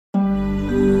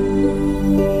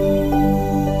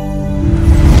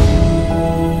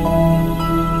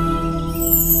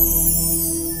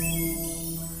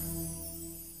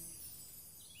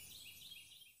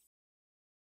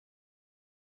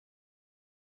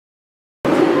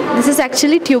This is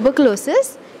actually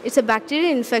tuberculosis. It's a bacterial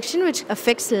infection which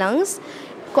affects lungs.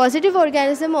 Causative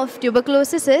organism of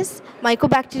tuberculosis is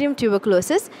Mycobacterium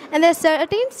tuberculosis, and there are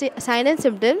certain signs and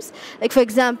symptoms, like for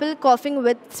example coughing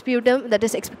with sputum, that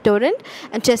is expectorant,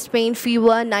 and chest pain,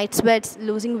 fever, night sweats,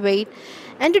 losing weight.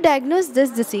 And to diagnose this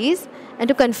disease and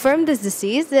to confirm this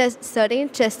disease, there's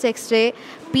certain chest x-ray,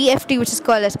 PFT, which is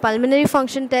called as pulmonary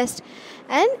function test,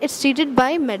 and it's treated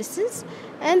by medicines.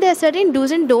 And there are certain do's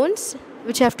and don'ts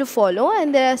which you have to follow,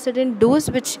 and there are certain do's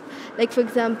which, like for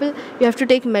example, you have to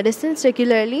take medicines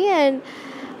regularly and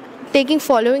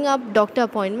following up doctor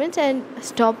appointments, and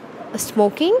stop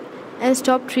smoking and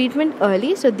stop treatment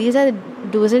early. So these are the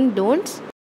do's and don'ts.